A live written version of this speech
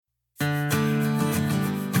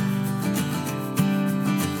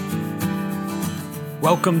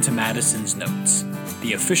Welcome to Madison's Notes,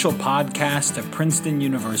 the official podcast of Princeton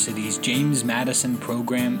University's James Madison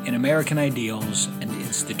Program in American Ideals and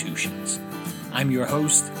Institutions. I'm your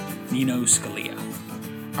host, Nino Scalia.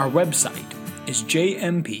 Our website is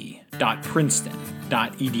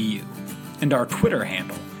jmp.princeton.edu, and our Twitter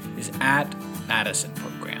handle is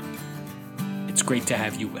 @MadisonProgram. It's great to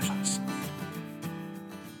have you with us.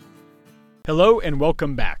 Hello and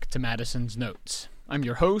welcome back to Madison's Notes. I'm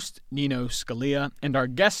your host, Nino Scalia, and our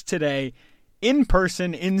guest today, in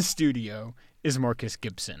person, in studio, is Marcus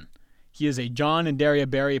Gibson. He is a John and Daria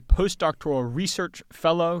Berry postdoctoral research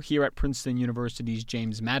fellow here at Princeton University's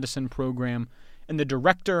James Madison Program and the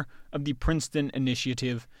director of the Princeton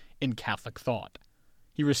Initiative in Catholic Thought.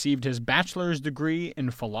 He received his bachelor's degree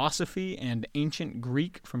in philosophy and ancient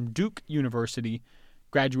Greek from Duke University,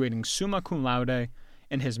 graduating summa cum laude,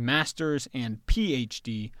 and his master's and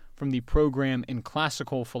Ph.D. from the program in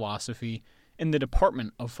classical philosophy in the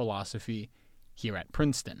Department of Philosophy here at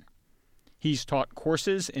Princeton. He's taught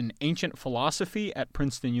courses in ancient philosophy at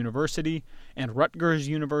Princeton University and Rutgers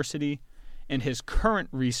University, and his current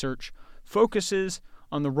research focuses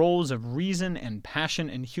on the roles of reason and passion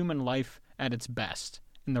in human life at its best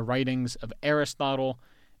in the writings of Aristotle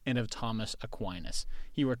and of Thomas Aquinas.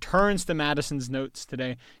 He returns to Madison's Notes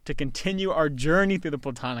today to continue our journey through the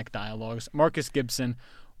Platonic dialogues. Marcus Gibson,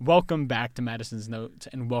 welcome back to Madison's Notes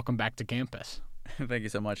and welcome back to campus. Thank you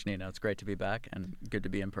so much, Nino. It's great to be back and good to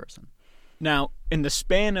be in person. Now, in the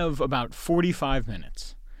span of about 45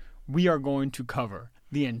 minutes, we are going to cover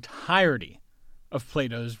the entirety of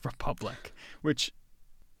Plato's Republic, which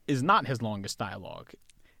is not his longest dialogue.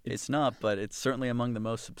 It's not, but it's certainly among the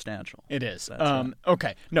most substantial. It is. Right.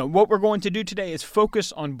 Okay. No, what we're going to do today is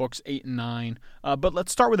focus on books 8 and 9, but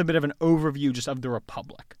let's start with a bit of an overview just of the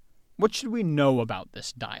Republic. What should we know about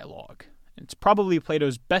this dialogue? It's probably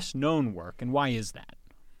Plato's best-known work, and why is that?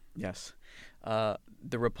 Yes. The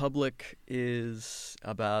Republic is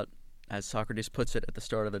about, as Socrates puts it at the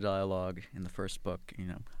start of the dialogue in the first book,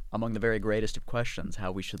 among the very greatest of questions,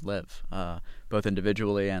 how we should live, both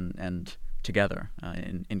individually and together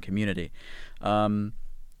in community. And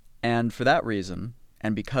for that reason,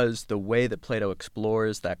 and because the way that Plato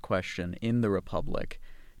explores that question in the Republic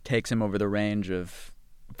takes him over the range of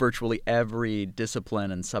virtually every discipline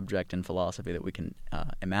and subject in philosophy that we can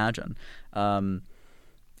imagine, and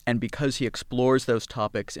because he explores those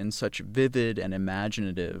topics in such vivid and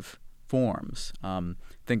imaginative forms,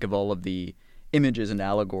 think of all of the images and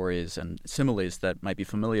allegories and similes that might be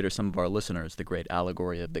familiar to some of our listeners, the great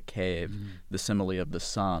allegory of the cave, the simile of the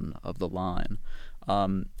sun, of the line,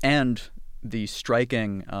 and the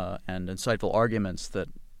striking and insightful arguments that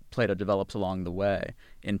Plato develops along the way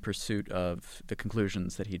in pursuit of the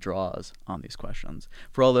conclusions that he draws on these questions.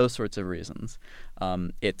 For all those sorts of reasons,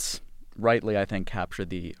 it's rightly, I think, captured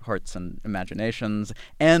the hearts and imaginations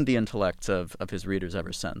and the intellects of his readers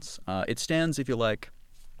ever since. It stands, if you like,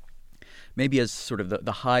 maybe as sort of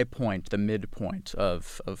the high point, the midpoint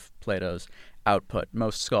of Plato's output.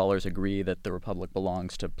 Most scholars agree that the Republic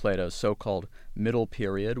belongs to Plato's so-called middle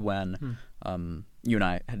period when, you and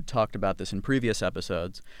I had talked about this in previous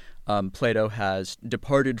episodes, Plato has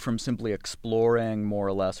departed from simply exploring more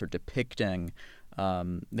or less or depicting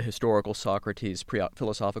the historical Socrates'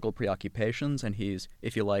 philosophical preoccupations, and he's,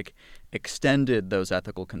 if you like, extended those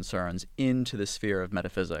ethical concerns into the sphere of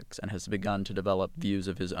metaphysics and has begun to develop views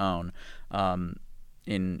of his own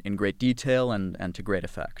in great detail and to great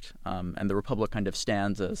effect. And the Republic kind of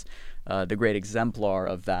stands as the great exemplar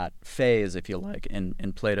of that phase, if you like,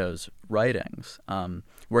 in Plato's writings,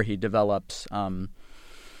 where he develops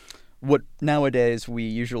what nowadays we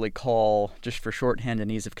usually call, just for shorthand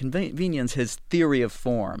and ease of convenience, his theory of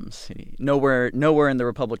forms. Nowhere in the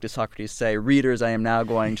Republic does Socrates say, "Readers, I am now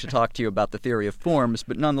going to talk to you about the theory of forms,"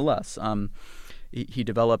 but nonetheless, he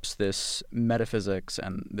develops this metaphysics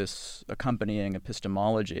and this accompanying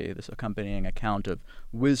epistemology, this accompanying account of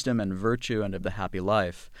wisdom and virtue and of the happy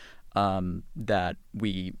life that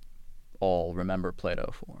we all remember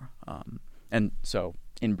Plato for. And so,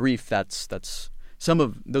 in brief, those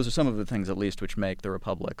are some of the things, at least, which make the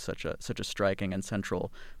Republic such a striking and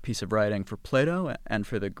central piece of writing for Plato and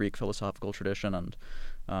for the Greek philosophical tradition and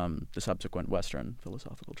the subsequent Western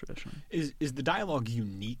philosophical tradition. Is the dialogue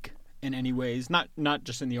unique in any ways? Not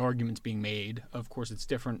just in the arguments being made. Of course, it's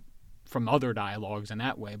different from other dialogues in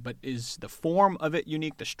that way. But is the form of it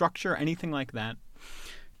unique? The structure, anything like that?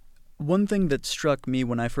 One thing that struck me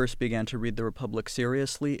when I first began to read the Republic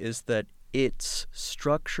seriously is that its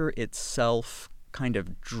structure itself kind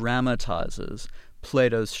of dramatizes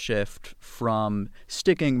Plato's shift from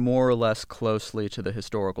sticking more or less closely to the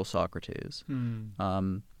historical Socrates.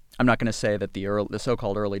 I'm not going to say that the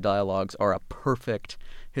so-called early dialogues are a perfect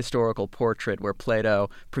historical portrait where Plato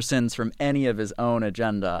prescinds from any of his own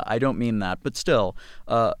agenda. I don't mean that, but still,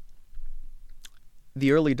 the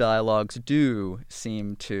early dialogues do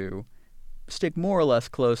seem to stick more or less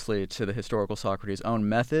closely to the historical Socrates' own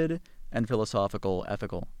method and philosophical,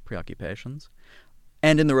 ethical preoccupations.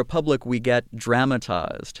 And in the Republic, we get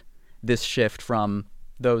dramatized this shift from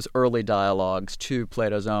those early dialogues to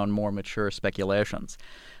Plato's own more mature speculations.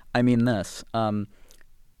 I mean this.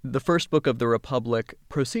 The first book of the Republic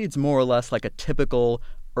proceeds more or less like a typical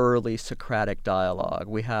early Socratic dialogue.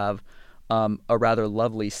 We have a rather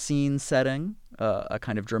lovely scene setting, a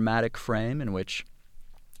kind of dramatic frame in which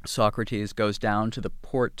Socrates goes down to the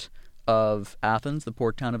port of Athens, the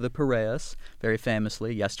port town of the Piraeus, very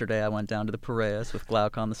famously. Yesterday I went down to the Piraeus with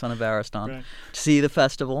Glaucon, the son of Ariston, to see the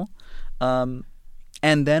festival. And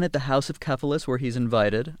then at the house of Cephalus, where he's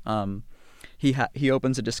invited, he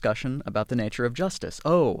opens a discussion about the nature of justice.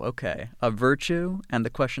 Oh, okay. A virtue and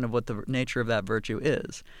the question of what the nature of that virtue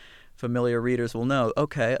is. Familiar readers will know,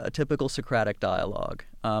 okay, a typical Socratic dialogue.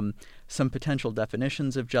 Some potential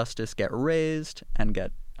definitions of justice get raised and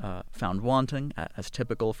get found wanting, as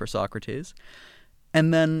typical for Socrates.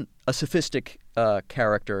 And then a sophistic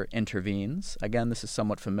character intervenes. Again, this is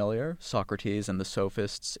somewhat familiar. Socrates and the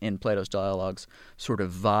sophists in Plato's dialogues sort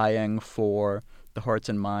of vying for the hearts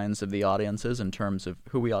and minds of the audiences in terms of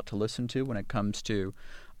who we ought to listen to when it comes to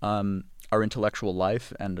our intellectual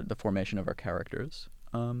life and the formation of our characters.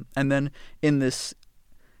 And then in this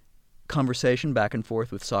conversation back and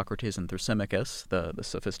forth with Socrates and Thrasymachus, the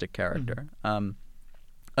sophistic character,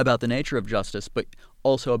 about the nature of justice, but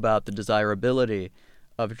also about the desirability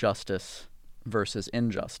of justice versus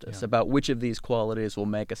injustice, about which of these qualities will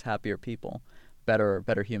make us happier people,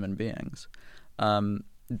 better human beings.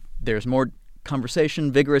 There's more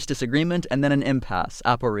conversation, vigorous disagreement, and then an impasse,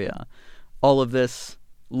 aporia. All of this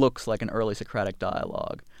looks like an early Socratic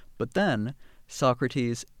dialogue. But then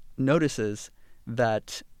Socrates notices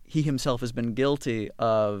that he himself has been guilty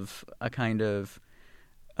of a kind of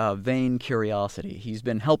vain curiosity. He's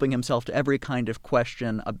been helping himself to every kind of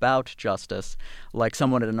question about justice, like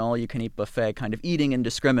someone at an all-you-can-eat buffet kind of eating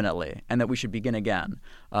indiscriminately, and that we should begin again.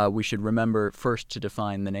 We should remember first to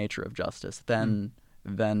define the nature of justice, then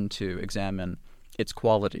to examine its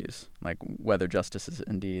qualities, like whether justice is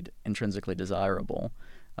indeed intrinsically desirable,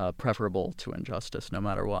 preferable to injustice, no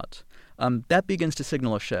matter what. That begins to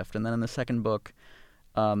signal a shift. And then in the second book,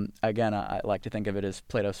 again, I like to think of it as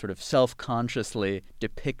Plato sort of self-consciously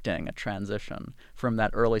depicting a transition from that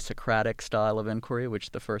early Socratic style of inquiry, which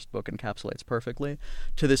the first book encapsulates perfectly,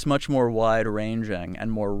 to this much more wide-ranging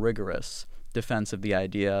and more rigorous defense of the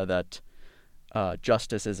idea that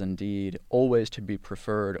justice is indeed always to be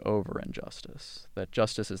preferred over injustice, that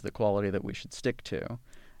justice is the quality that we should stick to,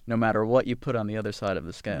 no matter what you put on the other side of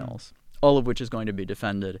the scales, all of which is going to be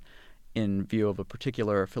defended in view of a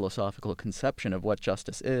particular philosophical conception of what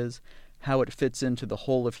justice is, how it fits into the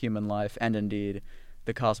whole of human life, and indeed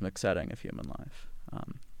the cosmic setting of human life.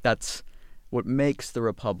 That's what makes the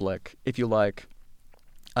Republic, if you like,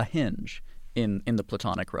 a hinge in the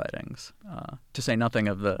Platonic writings, to say nothing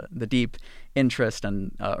of the deep interest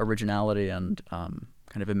and originality and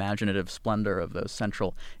kind of imaginative splendor of those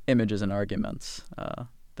central images and arguments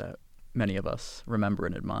that many of us remember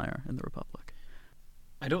and admire in the Republic.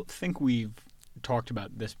 I don't think we've talked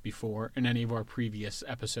about this before in any of our previous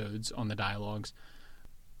episodes on the dialogues.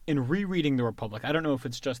 In rereading the Republic, I don't know if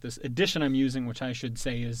it's just this edition I'm using, which I should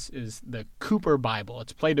say is the Cooper Bible.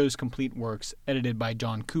 It's Plato's Complete Works, edited by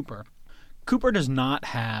John Cooper. Cooper does not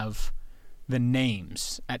have the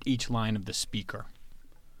names at each line of the speaker.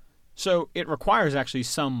 So it requires actually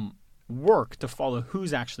some work to follow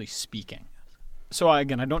who's actually speaking. So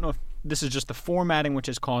again, I don't know if this is just the formatting which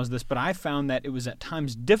has caused this, but I found that it was at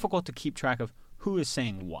times difficult to keep track of who is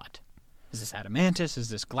saying what. Is this Adeimantus? Is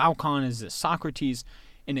this Glaucon? Is this Socrates?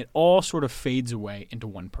 And it all sort of fades away into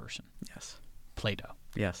one person. Yes. Plato.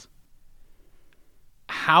 Yes.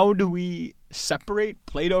 How do we separate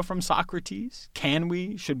Plato from Socrates? Can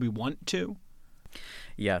we? Should we want to?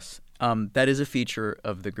 Yes. That is a feature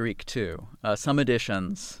of the Greek, too. Some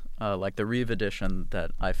editions, like the Reeve edition that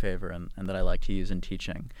I favor and that I like to use in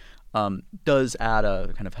teaching, does add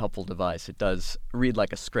a kind of helpful device. It does read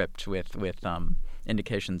like a script with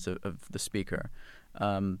indications of the speaker.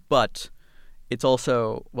 But it's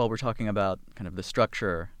also, while we're talking about kind of the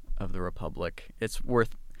structure of the Republic, it's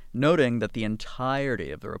worth noting that the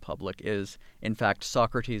entirety of the Republic is, in fact,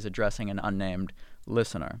 Socrates addressing an unnamed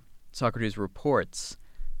listener. Socrates reports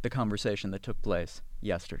the conversation that took place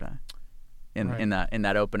yesterday in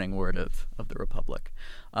that opening word of the Republic.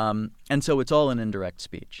 And so it's all an indirect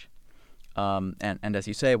speech. And as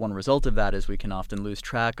you say, one result of that is we can often lose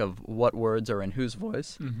track of what words are in whose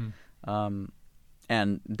voice.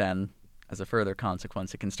 And then, as a further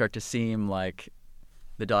consequence, it can start to seem like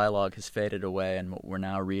the dialogue has faded away and what we're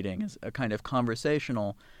now reading is a kind of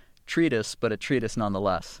conversational treatise, but a treatise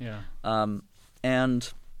nonetheless.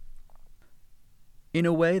 And in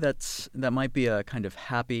a way, that might be a kind of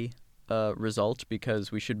happy result,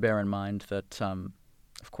 because we should bear in mind that,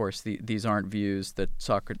 of course, these aren't views that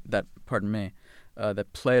that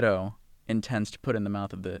Plato intends to put in the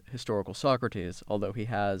mouth of the historical Socrates, although he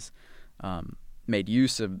has made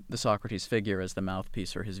use of the Socrates figure as the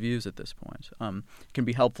mouthpiece for his views at this point. It can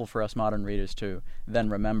be helpful for us modern readers to then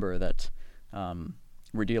remember that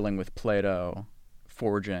we're dealing with Plato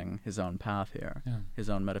forging his own path here, his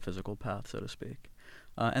own metaphysical path, so to speak.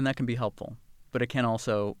 And that can be helpful. But it can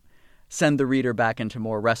also send the reader back into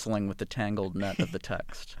more wrestling with the tangled net of the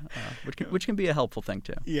text, which can be a helpful thing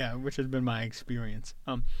too. Yeah, which has been my experience.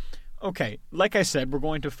 Okay, like I said, we're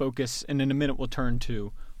going to focus, and in a minute we'll turn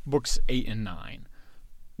to books 8 and 9.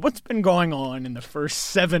 What's been going on in the first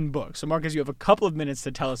 7 books? So, Marcus, you have a couple of minutes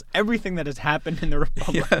to tell us everything that has happened in the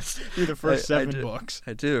Republic through the first 7 books.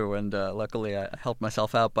 I do, and luckily I helped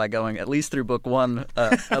myself out by going at least through book 1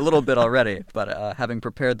 a little bit already, but having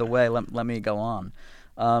prepared the way, let me go on.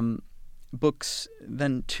 Books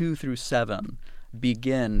then 2 through 7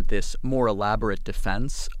 begin this more elaborate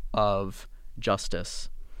defense of justice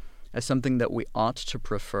as something that we ought to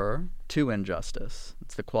prefer to injustice.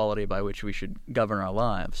 It's the quality by which we should govern our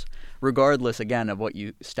lives, regardless, again, of what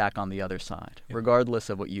you stack on the other side, regardless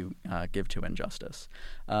of what you give to injustice.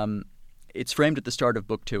 It's framed at the start of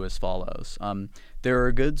Book 2 as follows. There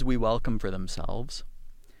are goods we welcome for themselves.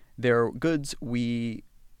 There are goods we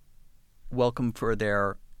welcome for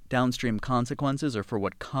their downstream consequences or for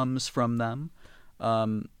what comes from them,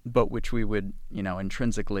 but which we would,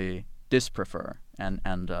 intrinsically disprefer.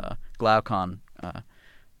 And Glaucon,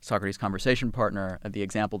 Socrates' conversation partner, the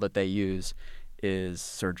example that they use is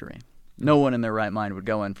surgery. No one in their right mind would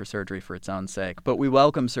go in for surgery for its own sake, but we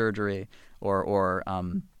welcome surgery or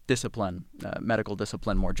discipline, medical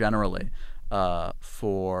discipline more generally,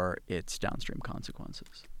 for its downstream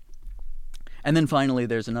consequences. And then finally,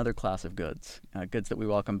 there's another class of goods, goods that we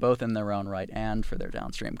welcome both in their own right and for their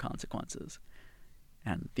downstream consequences.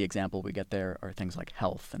 And the example we get there are things like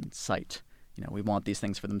health and sight. We want these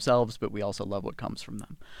things for themselves, but we also love what comes from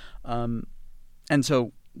them. And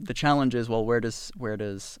so the challenge is, well, where does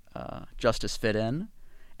justice fit in?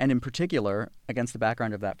 And in particular, against the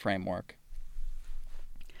background of that framework,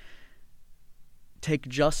 take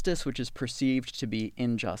justice which is perceived to be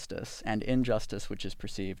injustice and injustice which is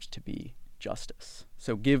perceived to be justice.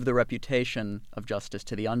 So give the reputation of justice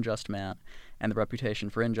to the unjust man and the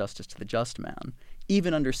reputation for injustice to the just man.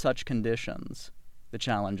 Even under such conditions, the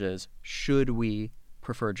challenge is, should we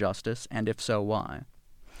prefer justice, and if so, why?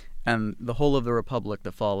 And the whole of the Republic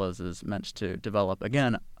that follows is meant to develop,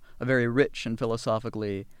 again, a very rich and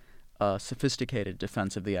philosophically sophisticated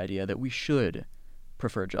defense of the idea that we should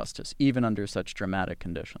prefer justice, even under such dramatic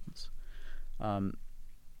conditions.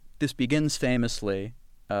 This begins famously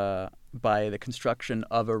by the construction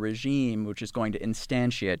of a regime which is going to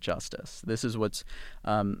instantiate justice. This is what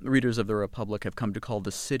readers of the Republic have come to call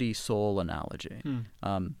the city-soul analogy.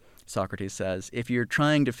 Socrates says, if you're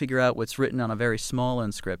trying to figure out what's written on a very small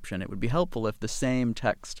inscription, it would be helpful if the same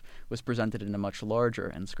text was presented in a much larger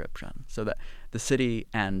inscription, so that the city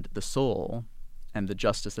and the soul and the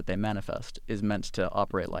justice that they manifest is meant to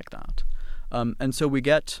operate like that. And so we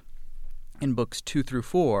get, in books 2 through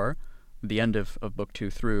 4, the end of book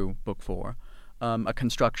 2 through book 4, an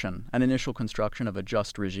initial construction of a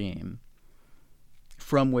just regime,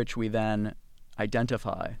 from which we then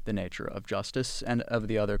identify the nature of justice and of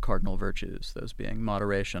the other cardinal virtues, those being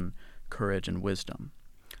moderation, courage, and wisdom.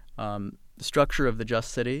 The structure of the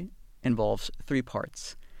just city involves 3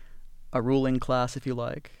 parts: a ruling class, if you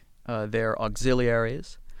like, their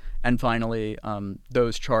auxiliaries, and finally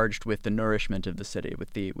those charged with the nourishment of the city,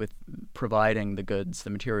 with providing the goods, the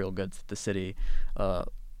material goods that the city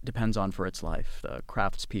depends on for its life, the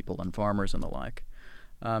craftspeople and farmers and the like.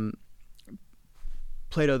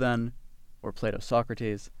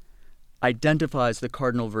 Socrates, identifies the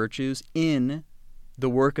cardinal virtues in the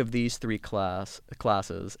work of these 3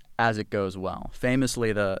 classes as it goes well.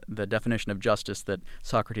 Famously, the definition of justice that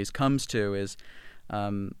Socrates comes to is,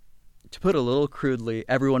 to put a little crudely,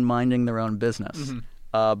 everyone minding their own business.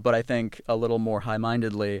 But I think a little more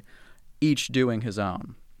high-mindedly, each doing his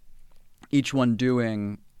own, each one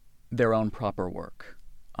doing their own proper work,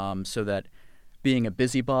 so that being a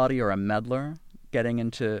busybody or a meddler, getting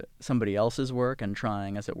into somebody else's work and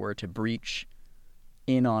trying, as it were, to breach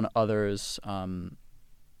in on others'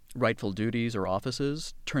 rightful duties or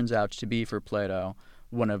offices turns out to be for Plato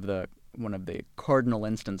one of the cardinal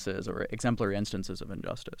instances or exemplary instances of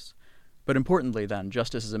injustice. But importantly, then,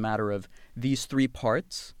 justice is a matter of these three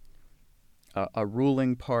parts: a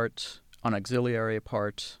ruling part, an auxiliary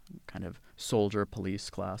part, kind of soldier, police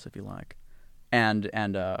class, if you like, and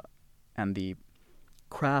the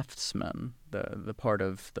craftsmen, the part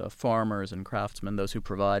of the farmers and craftsmen, those who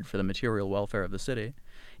provide for the material welfare of the city.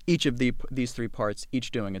 Each of these three parts,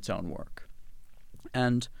 each doing its own work.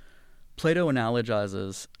 And Plato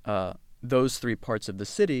analogizes those three parts of the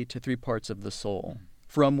city to three parts of the soul,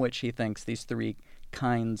 from which he thinks these three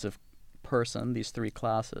kinds of person, these three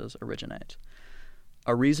classes, originate.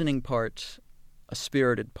 A reasoning part, a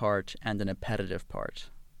spirited part, and an appetitive part.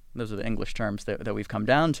 Those are the English terms that we've come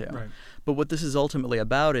down to. Right. But what this is ultimately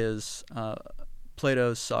about is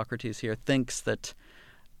Plato's Socrates here thinks that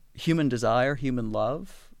human desire, human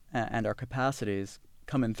love, and our capacities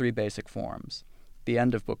come in three basic forms. The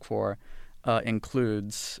end of Book 4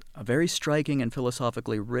 includes a very striking and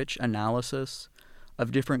philosophically rich analysis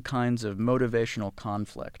of different kinds of motivational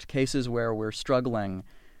conflict, cases where we're struggling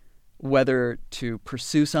whether to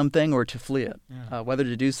pursue something or to flee it, whether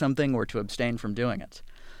to do something or to abstain from doing it.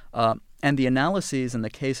 And the analyses and the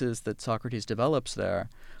cases that Socrates develops there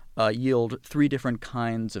yield three different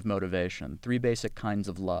kinds of motivation, three basic kinds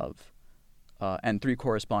of love, and three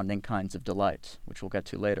corresponding kinds of delight, which we'll get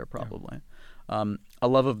to later probably. A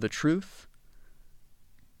love of the truth,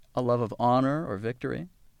 a love of honor or victory,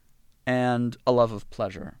 and a love of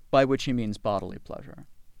pleasure, by which he means bodily pleasure.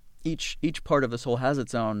 Each part of the soul has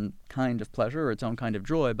its own kind of pleasure or its own kind of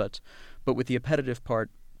joy, but with the appetitive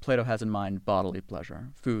part, Plato has in mind bodily pleasure,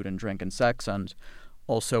 food and drink and sex, and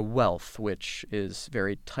also wealth, which is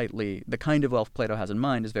very tightly, the kind of wealth Plato has in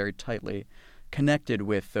mind is very tightly connected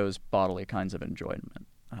with those bodily kinds of enjoyment.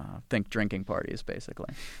 Think drinking parties,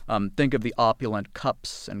 basically. Think of the opulent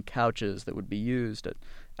cups and couches that would be used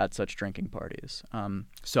at such drinking parties.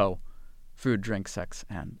 So, food, drink, sex,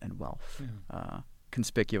 and wealth.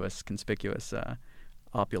 Conspicuous,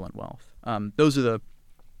 opulent wealth. Those are the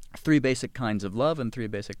three basic kinds of love and three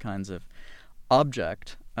basic kinds of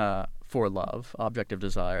object for love, object of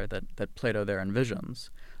desire that Plato there envisions.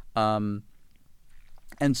 And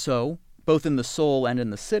so, both in the soul and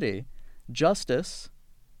in the city, justice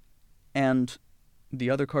and the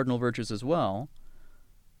other cardinal virtues as well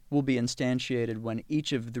will be instantiated when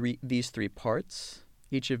each of these three parts,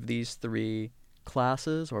 each of these three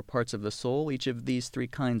classes or parts of the soul, each of these three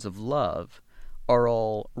kinds of love are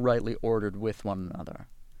all rightly ordered with one another,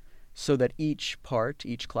 so that each part,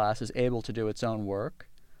 each class is able to do its own work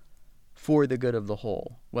for the good of the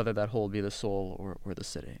whole, whether that whole be the soul or the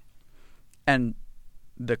city. And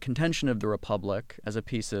the contention of the Republic as a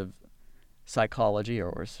piece of psychology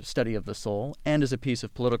or study of the soul and as a piece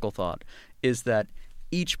of political thought is that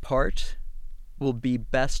each part will be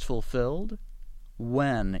best fulfilled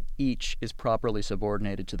when each is properly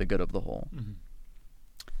subordinated to the good of the whole. Mm-hmm.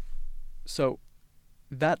 So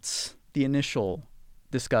that's the initial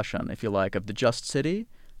discussion, if you like, of the just city,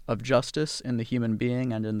 of justice in the human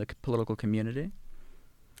being and in the political community.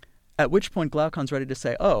 At which point Glaucon's ready to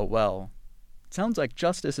say, oh, well, it sounds like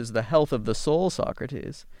justice is the health of the soul,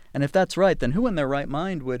 Socrates. And if that's right, then who in their right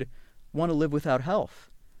mind would want to live without health?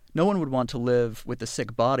 No one would want to live with a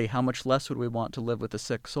sick body. How much less would we want to live with a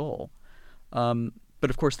sick soul? But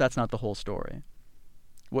of course, that's not the whole story.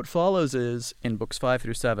 What follows is, in books 5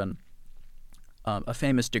 through 7, a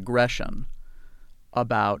famous digression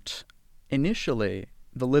about, initially,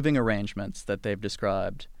 the living arrangements that they've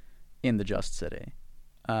described in the just city.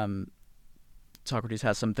 Socrates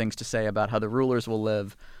has some things to say about how the rulers will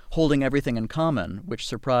live holding everything in common, which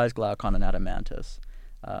surprised Glaucon and Adeimantus.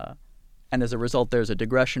 And as a result, there's a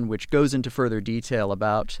digression which goes into further detail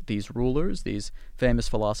about these rulers, these famous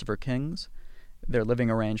philosopher kings, their living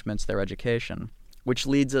arrangements, their education, which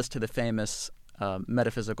leads us to the famous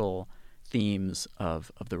metaphysical themes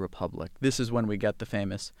of the Republic. This is when we get the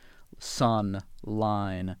famous sun,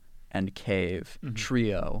 line, and cave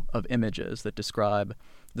trio of images that describe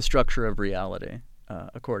the structure of reality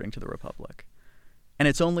according to the Republic. And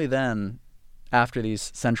it's only then, after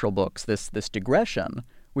these central books, this digression,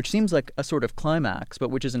 which seems like a sort of climax, but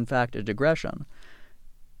which is in fact a digression,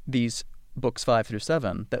 these books 5 through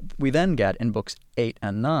 7, that we then get in books 8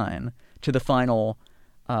 and 9 to the final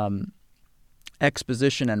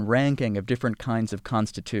exposition and ranking of different kinds of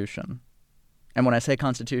constitution. And when I say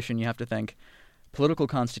constitution, you have to think political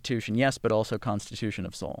constitution, yes, but also constitution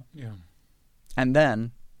of soul. Yeah. And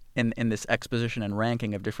then, in this exposition and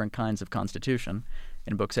ranking of different kinds of constitution,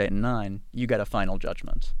 in books 8 and 9, you get a final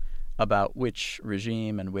judgment, about which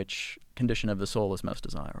regime and which condition of the soul is most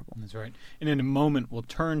desirable. That's right. And in a moment, we'll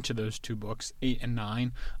turn to those two books, 8 and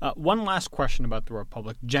 9. One last question about the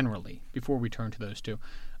Republic generally before we turn to those two.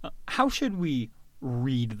 How should we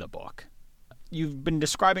read the book? You've been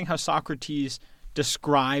describing how Socrates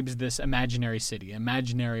describes this imaginary city,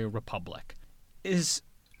 imaginary republic. Is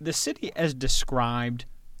the city as described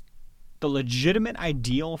the legitimate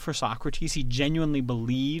ideal for Socrates? He genuinely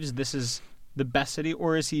believes this is the best city,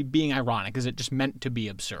 or is he being ironic? Is it just meant to be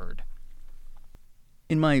absurd?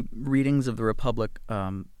 In my readings of the Republic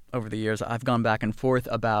over the years, I've gone back and forth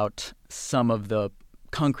about some of the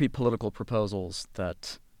concrete political proposals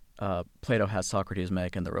that Plato has Socrates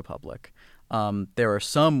make in the Republic. There are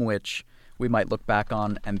some which we might look back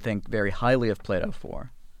on and think very highly of Plato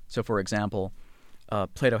for. So, for example,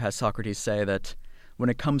 Plato has Socrates say that when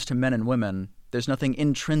it comes to men and women, there's nothing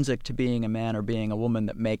intrinsic to being a man or being a woman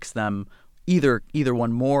that makes them either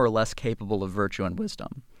one more or less capable of virtue and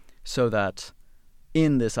wisdom. So that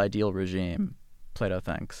in this ideal regime, Plato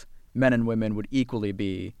thinks, men and women would equally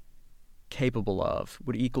be capable of,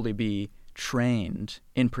 would equally be trained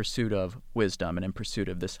in pursuit of wisdom and in pursuit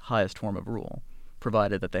of this highest form of rule,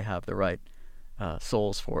 provided that they have the right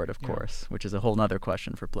souls for it, of course, which is a whole other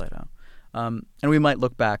question for Plato. And we might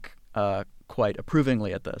look back quite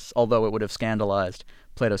approvingly at this, although it would have scandalized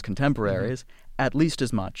Plato's contemporaries at least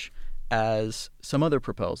as much as some other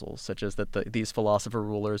proposals, such as that these philosopher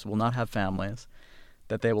rulers will not have families,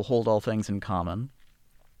 that they will hold all things in common,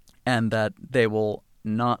 and that they will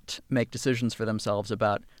not make decisions for themselves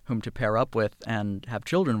about whom to pair up with and have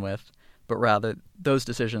children with, but rather those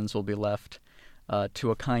decisions will be left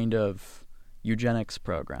to a kind of eugenics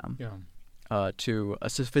program, to a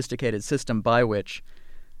sophisticated system by which,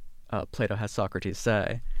 Plato has Socrates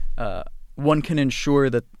say, one can ensure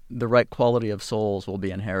that the right quality of souls will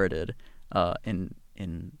be inherited in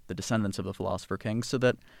the descendants of the philosopher kings, so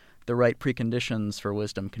that the right preconditions for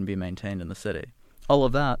wisdom can be maintained in the city. All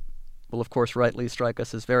of that will, of course, rightly strike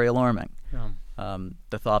us as very alarming.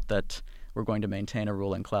 The thought that we're going to maintain a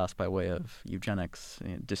ruling class by way of eugenics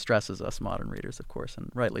distresses us modern readers, of course, and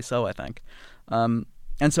rightly so, I think. And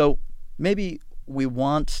so maybe we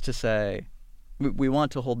want to say, we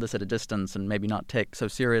want to hold this at a distance and maybe not take so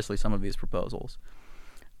seriously some of these proposals.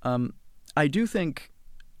 I do think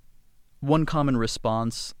one common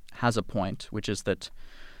response has a point, which is that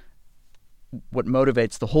what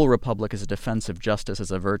motivates the whole Republic is a defense of justice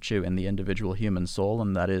as a virtue in the individual human soul,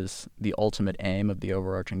 and that is the ultimate aim of the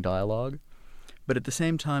overarching dialogue. But at the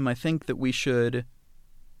same time, I think that we should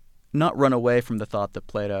not run away from the thought that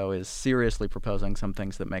Plato is seriously proposing some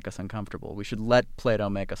things that make us uncomfortable. We should let Plato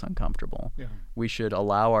make us uncomfortable. We should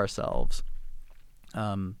allow ourselves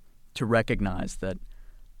to recognize that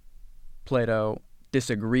Plato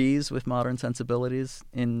disagrees with modern sensibilities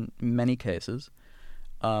in many cases,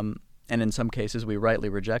 and in some cases we rightly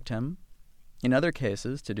reject him. In other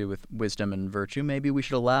cases, to do with wisdom and virtue, maybe we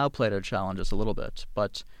should allow Plato to challenge us a little bit,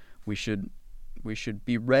 but we should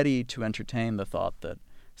be ready to entertain the thought that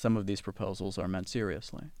some of these proposals are meant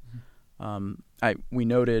seriously. We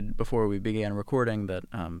noted before we began recording that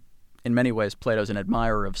in many ways Plato's an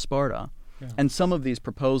admirer of Sparta, and some of these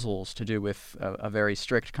proposals to do with a very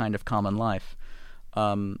strict kind of common life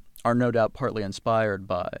are no doubt partly inspired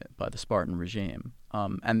by the Spartan regime.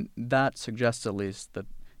 And that suggests at least that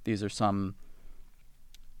these are some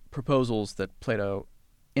proposals that Plato,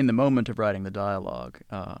 in the moment of writing the dialogue,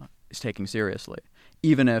 is taking seriously.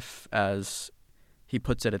 Even if, as he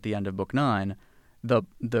puts it at the end of Book 9,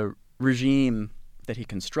 the regime that he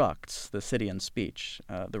constructs, the city and speech,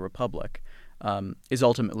 the Republic, is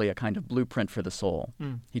ultimately a kind of blueprint for the soul.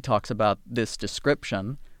 He talks about this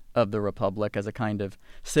description of the Republic as a kind of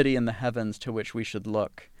city in the heavens to which we should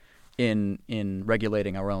look in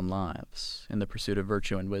regulating our own lives, in the pursuit of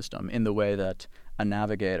virtue and wisdom, in the way that a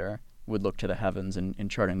navigator would look to the heavens in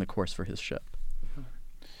charting the course for his ship.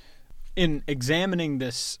 In examining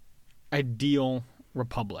this ideal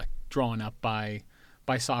republic drawn up by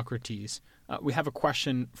Socrates, we have a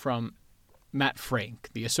question from Matt Frank,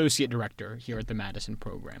 the associate director here at the Madison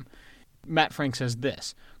program. Matt Frank says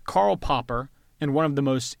this: Karl Popper, in one of the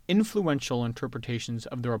most influential interpretations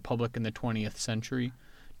of the Republic in the 20th century,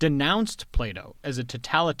 denounced Plato as a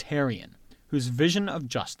totalitarian whose vision of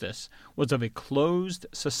justice was of a closed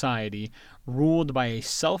society ruled by a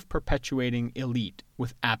self-perpetuating elite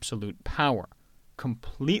with absolute power,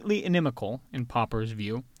 completely inimical, in Popper's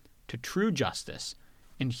view, to true justice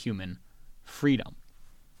and human freedom.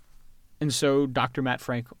 And so Dr. Matt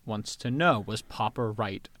Frank wants to know, was Popper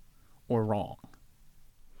right or wrong?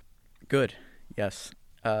 Good. Yes.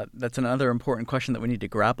 That's another important question that we need to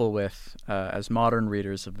grapple with as modern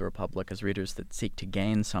readers of the Republic, as readers that seek to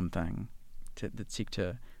gain something, that seek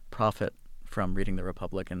to profit from reading the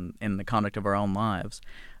Republic in the conduct of our own lives.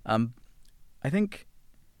 I think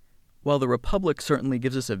while the Republic certainly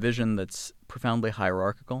gives us a vision that's profoundly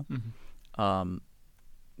hierarchical,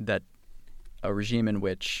 that a regime in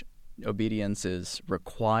which obedience is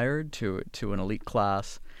required to an elite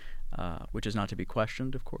class, which is not to be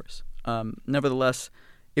questioned, of course. Nevertheless,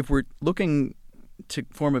 if we're looking to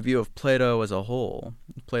form a view of Plato as a whole,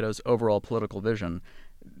 Plato's overall political vision,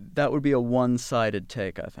 that would be a one-sided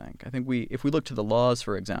take, I think. I think if we look to the laws,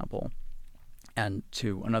 for example, and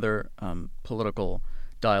to another political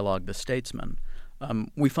dialogue, the statesman,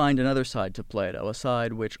 we find another side to Plato, a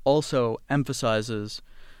side which also emphasizes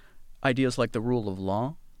ideas like the rule of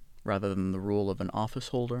law rather than the rule of an office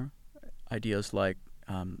holder, ideas like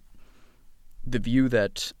the view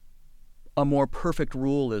that a more perfect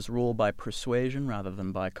rule is rule by persuasion rather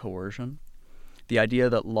than by coercion, the idea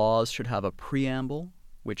that laws should have a preamble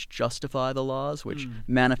which justify the laws, which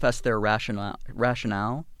manifest their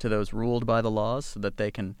rationale to those ruled by the laws so that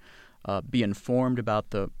they can be informed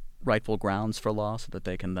about the rightful grounds for law so that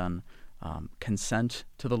they can then consent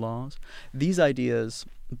to the laws. These ideas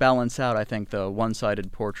balance out, I think, the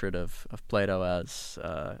one-sided portrait of Plato as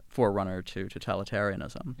forerunner to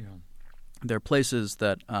totalitarianism. Yeah. There are places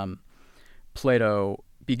that Plato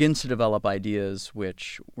begins to develop ideas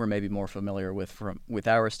which we're maybe more familiar with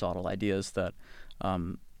Aristotle, ideas that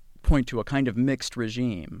point to a kind of mixed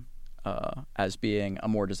regime as being a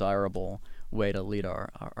more desirable way to lead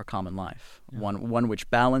our common life, one which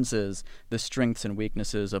balances the strengths and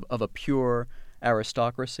weaknesses of a pure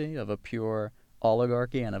aristocracy, of a pure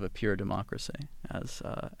oligarchy, and of a pure democracy,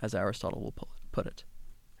 as Aristotle will put it.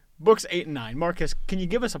 Books 8 and 9. Marcus, can you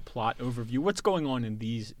give us a plot overview? What's going on in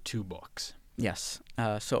these two books? Yes.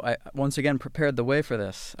 So I once again prepared the way for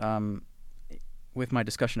this with my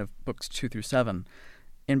discussion of books 2 through 7.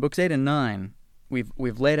 In books 8 and 9,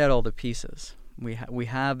 we've laid out all the pieces. We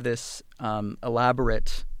have this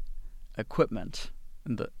elaborate equipment,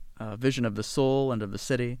 the vision of the soul and of the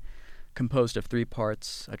city, composed of 3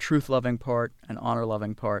 parts: a truth-loving part, an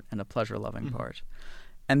honor-loving part, and a pleasure-loving part.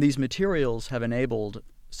 And these materials have enabled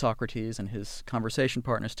Socrates and his conversation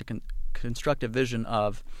partners to construct a vision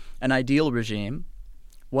of an ideal regime,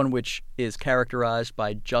 one which is characterized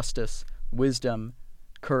by justice, wisdom,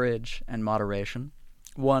 courage, and moderation,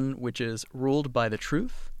 one which is ruled by the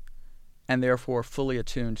truth and therefore fully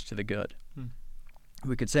attuned to the good.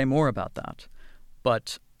 We could say more about that,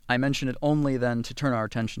 but I mention it only then to turn our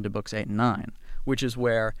attention to books 8 and 9, which is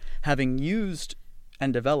where, having used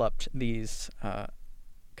and developed these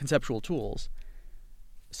conceptual tools,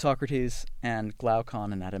 Socrates and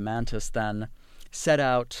Glaucon and Adeimantus then set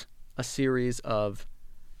out a series of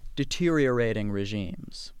deteriorating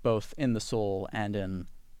regimes, both in the soul and in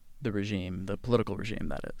the regime, the political regime,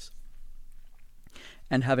 that is.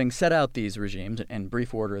 And having set out these regimes, in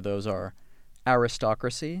brief order, those are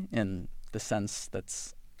aristocracy, in the sense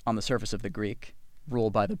that's on the surface of the Greek, rule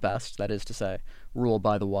by the best, that is to say, rule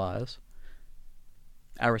by the wise.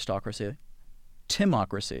 Aristocracy.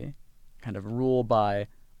 Timocracy, kind of rule by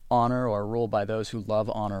honor or rule by those who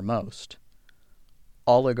love honor most.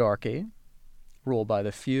 Oligarchy, rule by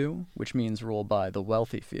the few, which means rule by the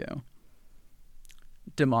wealthy few.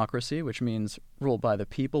 Democracy, which means rule by the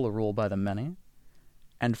people or rule by the many.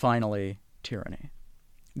 And finally, tyranny.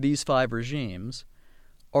 These 5 regimes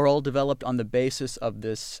are all developed on the basis of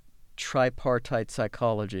this tripartite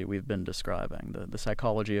psychology we've been describing, the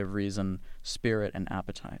psychology of reason, spirit, and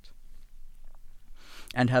appetite.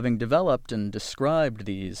 And having developed and described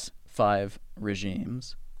these 5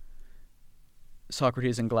 regimes,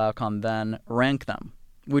 Socrates and Glaucon then rank them,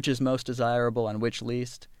 which is most desirable and which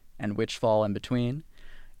least, and which fall in between,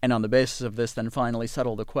 and on the basis of this then finally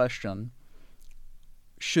settle the question,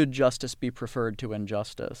 should justice be preferred to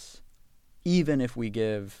injustice, even if we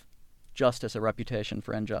give justice a reputation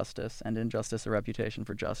for injustice and injustice a reputation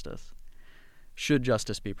for justice? Should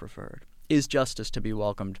justice be preferred? Is justice to be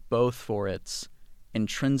welcomed both for its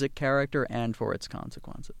intrinsic character and for its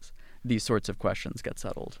consequences? These sorts of questions get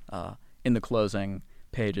settled in the closing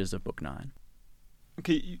pages of Book 9.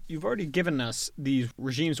 Okay, you've already given us these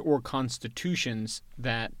regimes or constitutions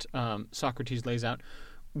that Socrates lays out.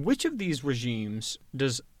 Which of these regimes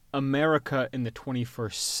does America in the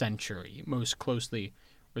 21st century most closely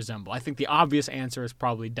resemble? I think the obvious answer is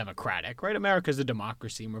probably democratic, right? America is a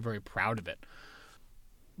democracy, and we're very proud of it.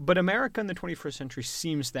 But America in the 21st century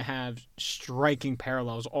seems to have striking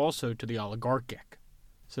parallels also to the oligarchic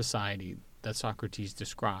society that Socrates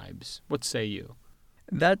describes. What say you?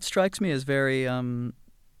 That strikes me as very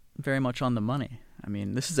very much on the money. I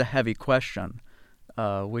mean, this is a heavy question.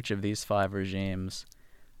 Which of these 5 regimes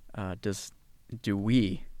do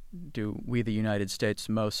we, the United States,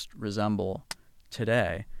 most resemble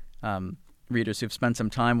today? Readers who've spent some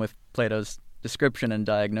time with Plato's description and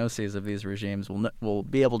diagnoses of these regimes will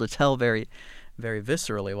be able to tell very, very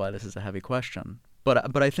viscerally why this is a heavy question.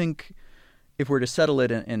 But I think if we're to settle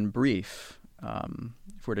it in brief,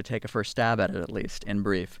 if we're to take a first stab at it at least in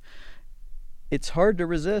brief, it's hard to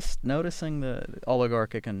resist noticing the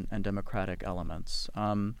oligarchic and democratic elements.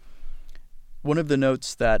 One of the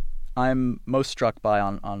notes that I'm most struck by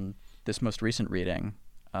on this most recent reading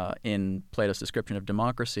in Plato's description of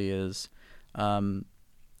democracy is an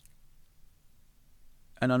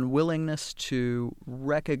unwillingness to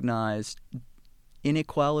recognize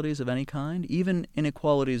inequalities of any kind, even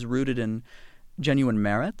inequalities rooted in genuine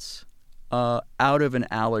merits, out of an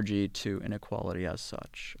allergy to inequality as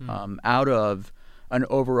such, out of an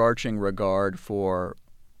overarching regard for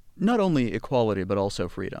not only equality but also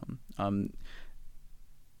freedom.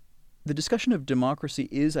 The discussion of democracy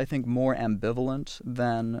is, I think, more ambivalent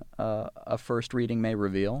than a first reading may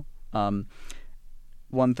reveal.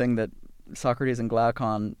 One thing that Socrates and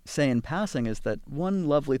Glaucon say in passing is that one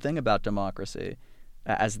lovely thing about democracy,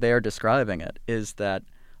 as they're describing it, is that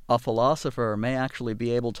a philosopher may actually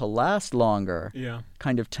be able to last longer,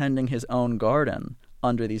 kind of tending his own garden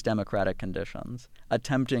under these democratic conditions,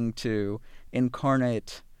 attempting to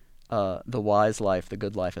incarnate the wise life, the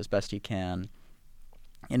good life, as best he can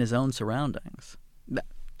in his own surroundings.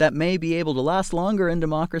 That may be able to last longer in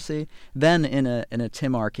democracy than in a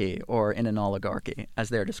timarchy or in an oligarchy, as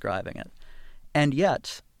they're describing it. And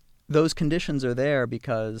yet, those conditions are there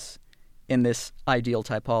because in this ideal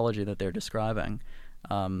typology that they're describing,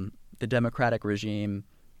 the democratic regime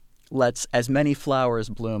lets as many flowers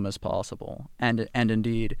bloom as possible, and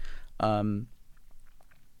indeed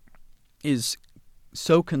is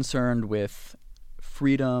so concerned with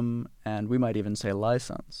freedom and we might even say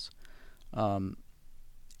license,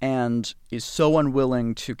 and is so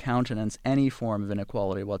unwilling to countenance any form of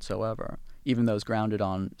inequality whatsoever, even those grounded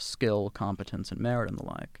on skill, competence, and merit and the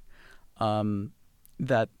like,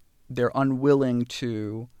 that they're unwilling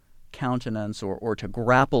to countenance or to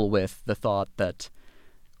grapple with the thought that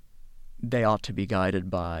they ought to be guided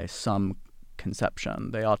by some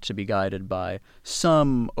conception. They ought to be guided by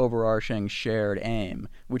some overarching shared aim,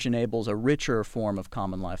 which enables a richer form of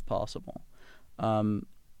common life possible.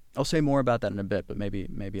 I'll say more about that in a bit, but maybe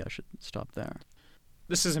I should stop there.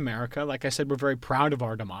 This is America. Like I said, we're very proud of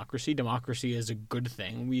our democracy. Democracy is a good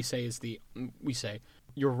thing. We say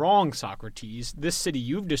you're wrong, Socrates. This city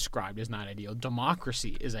you've described is not ideal.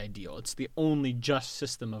 Democracy is ideal. It's the only just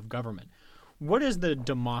system of government. What is the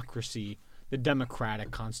democracy, the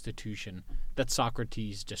democratic constitution that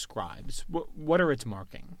Socrates describes? What are its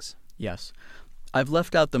markings? Yes. I've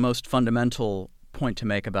left out the most fundamental point to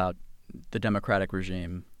make about the democratic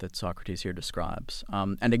regime that Socrates here describes.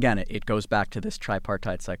 And again, it goes back to this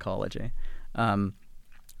tripartite psychology.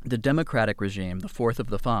 The democratic regime, the fourth of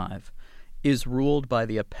the 5, is ruled by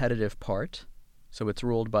the appetitive part, so it's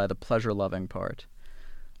ruled by the pleasure-loving part.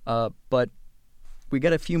 But we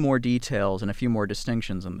get a few more details and a few more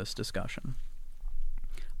distinctions in this discussion.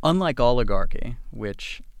 Unlike oligarchy,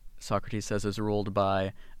 which Socrates says is ruled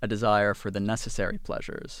by a desire for the necessary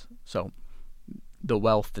pleasures, so the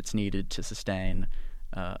wealth that's needed to sustain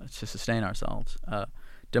ourselves,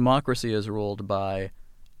 democracy is ruled by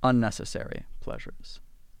unnecessary pleasures.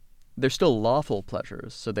 They're still lawful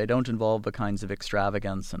pleasures, so they don't involve the kinds of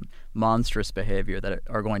extravagance and monstrous behavior that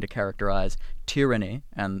are going to characterize tyranny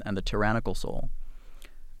and the tyrannical soul.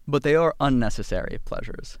 But they are unnecessary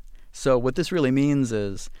pleasures. So what this really means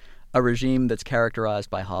is a regime that's characterized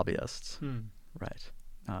by hobbyists, right?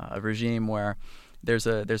 A regime where there's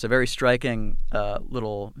a very striking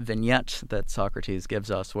little vignette that Socrates gives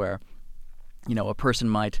us where, a person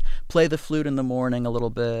might play the flute in the morning a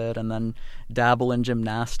little bit and then dabble in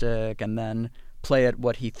gymnastic and then play at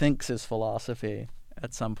what he thinks is philosophy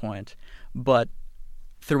at some point. But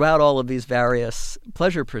throughout all of these various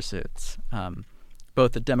pleasure pursuits,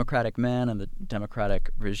 both the democratic man and the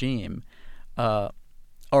democratic regime are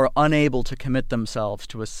unable to commit themselves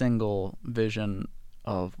to a single vision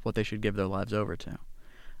of what they should give their lives over to.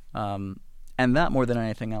 And that, more than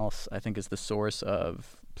anything else, I think is the source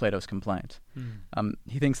of Plato's complaint.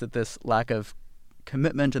 He thinks that this lack of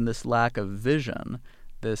commitment and this lack of vision,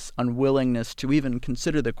 this unwillingness to even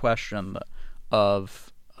consider the question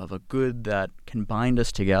of a good that can bind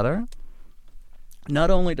us together, not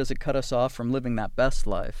only does it cut us off from living that best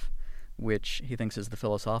life, which he thinks is the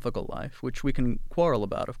philosophical life, which we can quarrel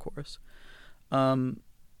about, of course,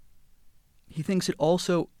 he thinks it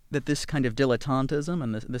also that this kind of dilettantism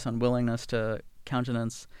and this unwillingness to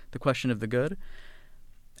countenance the question of the good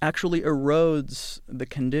actually erodes the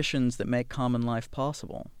conditions that make common life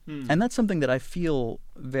possible. And that's something that I feel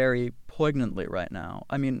very poignantly right now.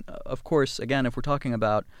 I mean, of course, again, if we're talking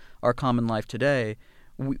about our common life today,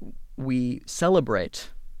 we celebrate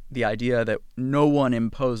the idea that no one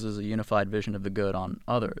imposes a unified vision of the good on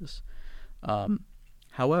others.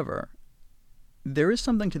 However, there is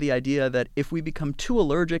something to the idea that if we become too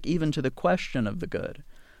allergic even to the question of the good,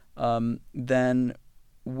 then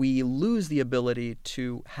we lose the ability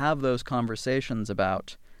to have those conversations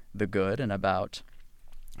about the good and about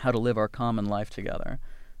how to live our common life together,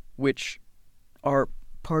 which are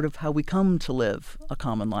part of how we come to live a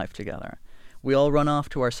common life together. We all run off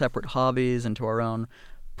to our separate hobbies and to our own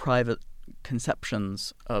private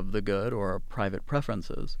conceptions of the good or our private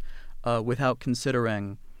preferences without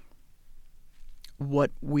considering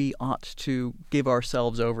what we ought to give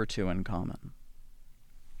ourselves over to in common.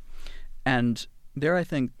 And there I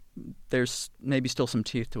think there's maybe still some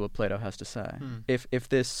teeth to what Plato has to say. If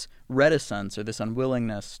this reticence or this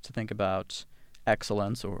unwillingness to think about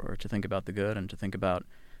excellence or to think about the good and to think about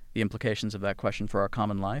the implications of that question for our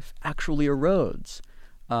common life actually erodes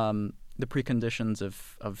the preconditions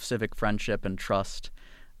of civic friendship and trust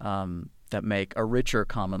that make a richer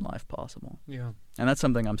common life possible. Yeah. And that's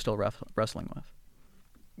something I'm still wrestling with.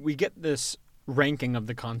 We get this ranking of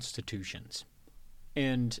the constitutions,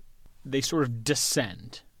 and they sort of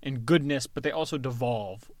descend in goodness, but they also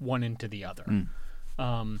devolve one into the other.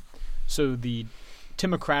 So the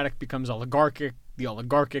timocratic becomes oligarchic, the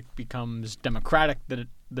oligarchic becomes democratic,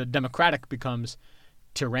 the democratic becomes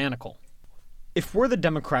tyrannical. If we're the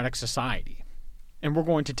democratic society, and we're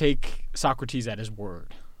going to take Socrates at his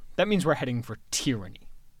word, that means we're heading for tyranny.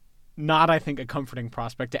 Not, I think, a comforting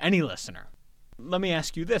prospect to any listener. Let me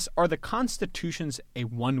ask you this. Are the constitutions a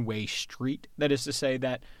one-way street? That is to say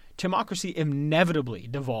that democracy inevitably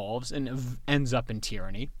devolves and ends up in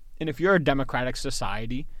tyranny. And if you're a democratic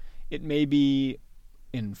society, it may be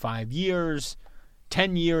in 5 years,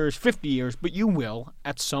 10 years, 50 years, but you will,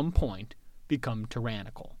 at some point, become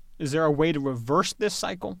tyrannical. Is there a way to reverse this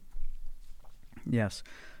cycle? Yes.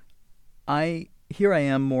 Here I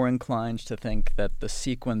am more inclined to think that the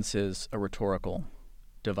sequence is a rhetorical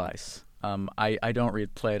device. I don't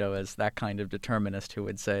read Plato as that kind of determinist who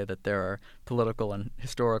would say that there are political and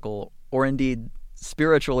historical or indeed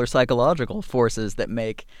spiritual or psychological forces that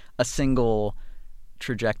make a single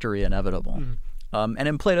trajectory inevitable. And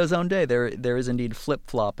in Plato's own day, there is indeed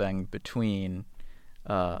flip-flopping between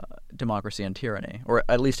democracy and tyranny, or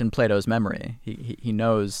at least in Plato's memory. He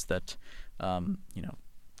knows that,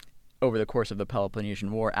 over the course of the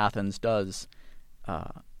Peloponnesian War, Athens does,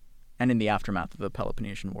 and in the aftermath of the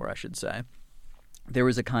Peloponnesian War, I should say, there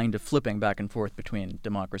was a kind of flipping back and forth between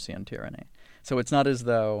democracy and tyranny. So it's not as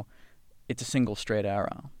though it's a single straight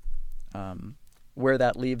arrow. Where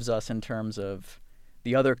that leaves us in terms of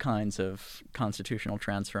the other kinds of constitutional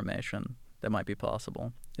transformation that might be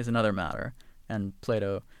possible is another matter, and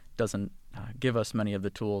Plato doesn't give us many of the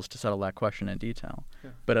tools to settle that question in detail.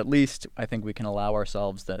 Yeah. But at least I think we can allow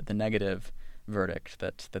ourselves the negative verdict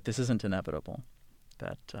that this isn't inevitable,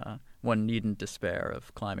 that one needn't despair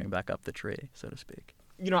of climbing back up the tree, so to speak.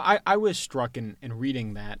 I was struck in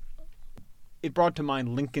reading that. It brought to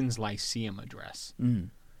mind Lincoln's Lyceum address,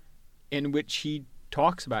 in which he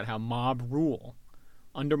talks about how mob rule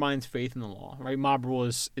undermines faith in the law, right? Mob rule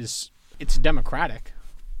is it's democratic,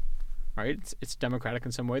 right? It's democratic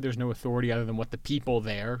in some way. There's no authority other than what the people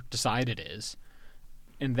there decide it is.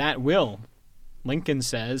 And that will, Lincoln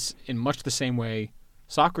says, in much the same way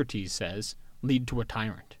Socrates says, lead to a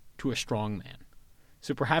tyrant, to a strong man.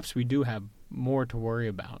 So perhaps we do have more to worry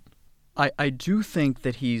about. I do think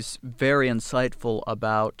that he's very insightful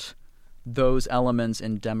about those elements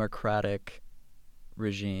in democratic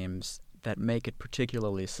regimes that make it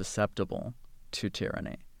particularly susceptible to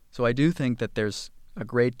tyranny. So I do think that there's a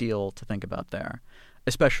great deal to think about there,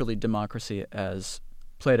 especially democracy as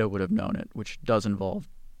Plato would have known it, which does involve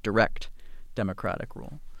direct democratic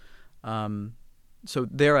rule. So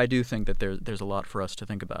there I do think that there's a lot for us to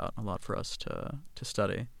think about, a lot for us to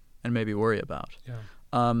study and maybe worry about.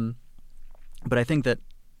 Yeah. But I think that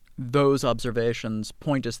those observations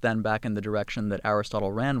point us then back in the direction that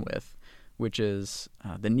Aristotle ran with, which is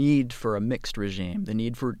the need for a mixed regime, the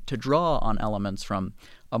need to draw on elements from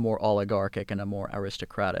a more oligarchic and a more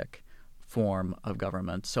aristocratic form of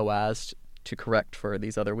government so as to correct for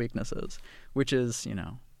these other weaknesses, which is,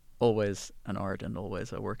 always an art and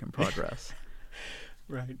always a work in progress.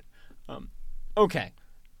 Right. Okay.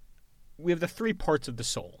 We have the three parts of the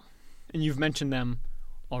soul, and you've mentioned them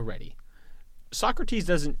already. Socrates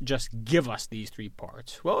doesn't just give us these three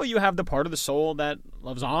parts. Well, you have the part of the soul that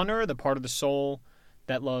loves honor, the part of the soul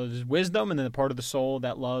that loves wisdom, and then the part of the soul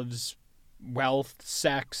that loves wealth,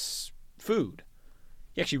 sex, food.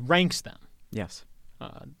 He actually ranks them. Yes.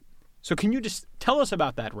 So can you just tell us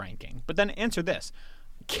about that ranking? But then answer this.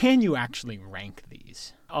 Can you actually rank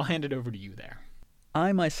these? I'll hand it over to you there.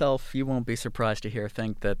 I myself, you won't be surprised to hear,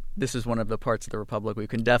 think that this is one of the parts of the Republic we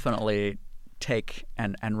can definitely take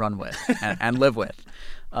and run with and live with.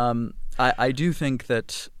 I do think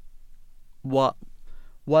that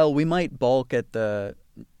while we might balk at the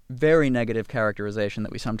very negative characterization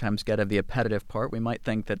that we sometimes get of the appetitive part, we might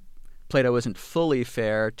think that Plato isn't fully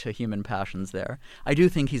fair to human passions there. I do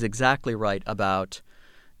think he's exactly right about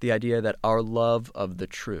the idea that our love of the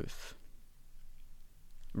truth,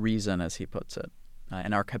 reason as he puts it,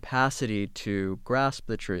 and our capacity to grasp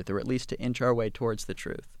the truth, or at least to inch our way towards the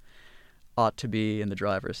truth, ought to be in the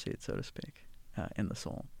driver's seat, so to speak, in the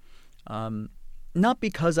soul. Not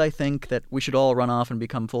because I think that we should all run off and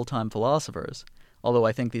become full-time philosophers, although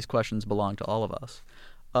I think these questions belong to all of us,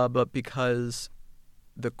 but because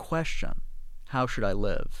the question, how should I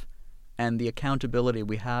live, and the accountability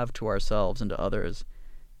we have to ourselves and to others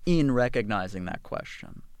in recognizing that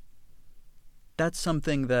question, that's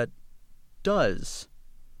something that does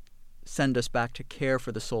send us back to care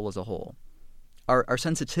for the soul as a whole. Our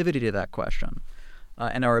sensitivity to that question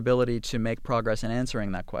and our ability to make progress in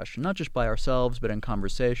answering that question, not just by ourselves, but in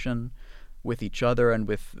conversation with each other and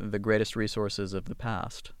with the greatest resources of the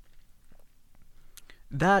past.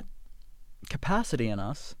 That capacity in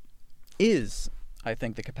us is, I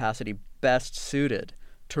think, the capacity best suited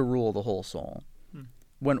to rule the whole soul.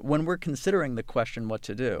 When we're considering the question what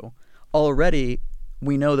to do, already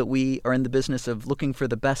we know that we are in the business of looking for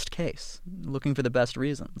the best case, looking for the best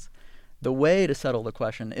reasons. The way to settle the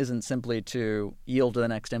question isn't simply to yield to the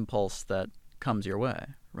next impulse that comes your way,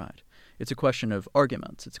 right? It's a question of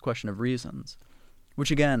arguments. It's a question of reasons,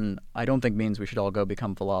 which, again, I don't think means we should all go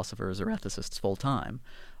become philosophers or ethicists full time.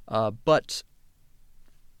 But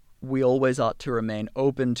we always ought to remain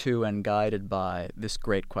open to and guided by this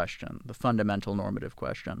great question, the fundamental normative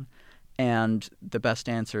question, and the best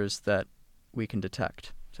answers that we can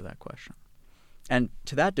detect to that question. And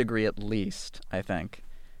to that degree, at least, I think,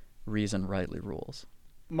 reason rightly rules.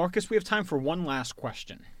 Marcus, we have time for one last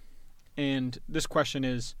question. And this question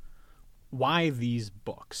is, why these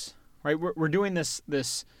books? Right? We're doing this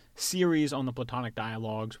series on the Platonic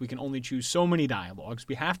dialogues. We can only choose so many dialogues.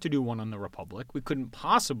 We have to do one on the Republic. We couldn't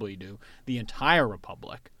possibly do the entire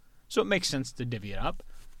Republic. So it makes sense to divvy it up.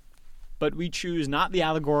 But we choose not the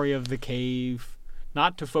allegory of the cave,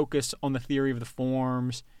 not to focus on the theory of the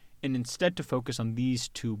forms, and instead to focus on these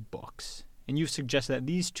two books. And you've suggested that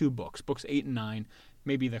these two books, books 8 and 9,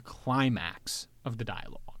 may be the climax of the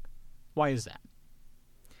dialogue. Why is that?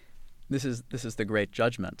 This is the great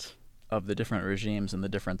judgment of the different regimes and the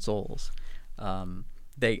different souls.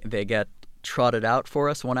 They get trotted out for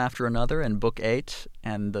us one after another in Book 8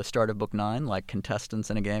 and the start of Book 9, like contestants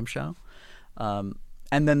in a game show. And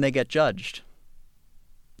then they get judged.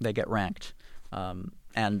 They get ranked.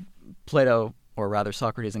 And Plato, or rather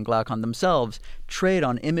Socrates and Glaucon themselves, trade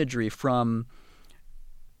on imagery from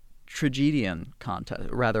tragedy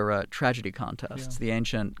contests, the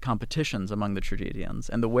ancient competitions among the tragedians,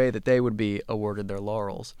 and the way that they would be awarded their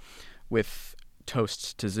laurels with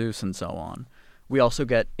toasts to Zeus and so on. We also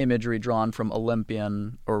get imagery drawn from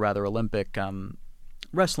Olympic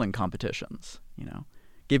wrestling competitions.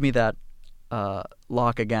 Give me that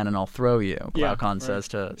lock again and I'll throw you, Glaucon says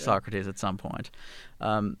to Socrates at some point.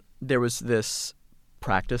 There was this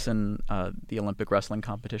practice in the Olympic wrestling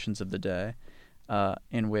competitions of the day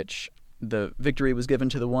in which the victory was given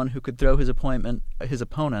to the one who could throw his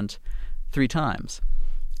opponent 3 times.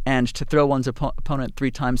 And to throw one's opponent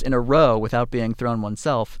 3 times in a row without being thrown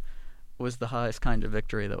oneself was the highest kind of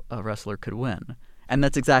victory that a wrestler could win. And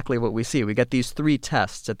that's exactly what we see. We get these 3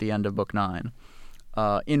 tests at the end of Book 9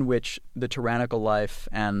 in which the tyrannical life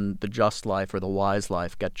and the just life or the wise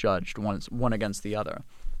life get judged one against the other.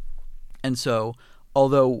 And so,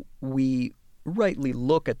 although we rightly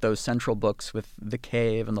look at those central books with the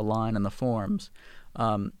cave and the line and the forms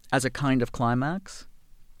as a kind of climax,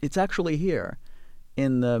 it's actually here,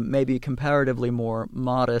 in the maybe comparatively more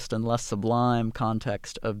modest and less sublime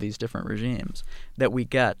context of these different regimes, that we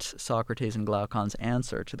get Socrates and Glaucon's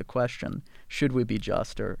answer to the question, should we be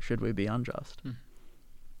just or should we be unjust?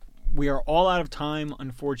 We are all out of time,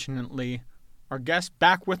 unfortunately. Our guest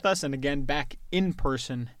back with us, and again back in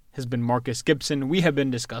person, has been Marcus Gibson. We have been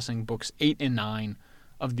discussing books 8 and 9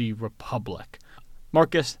 of the Republic.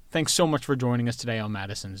 Marcus, thanks so much for joining us today on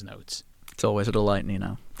Madison's Notes. It's always a delight,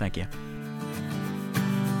 Nino. Thank you.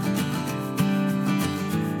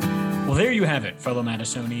 Well, there you have it, fellow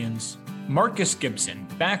Madisonians. Marcus Gibson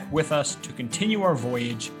back with us to continue our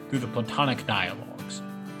voyage through the Platonic dialogues.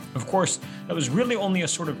 Of course, that was really only a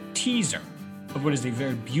sort of teaser of what is a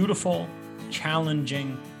very beautiful,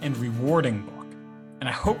 challenging, and rewarding book. And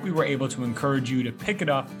I hope we were able to encourage you to pick it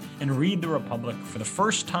up and read the Republic for the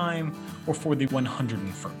first time or for the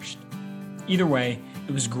 101st. Either way,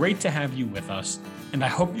 it was great to have you with us, and I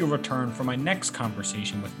hope you'll return for my next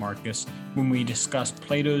conversation with Marcus when we discuss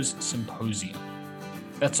Plato's Symposium.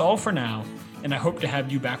 That's all for now, and I hope to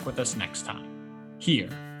have you back with us next time, here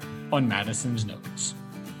on Madison's Notes.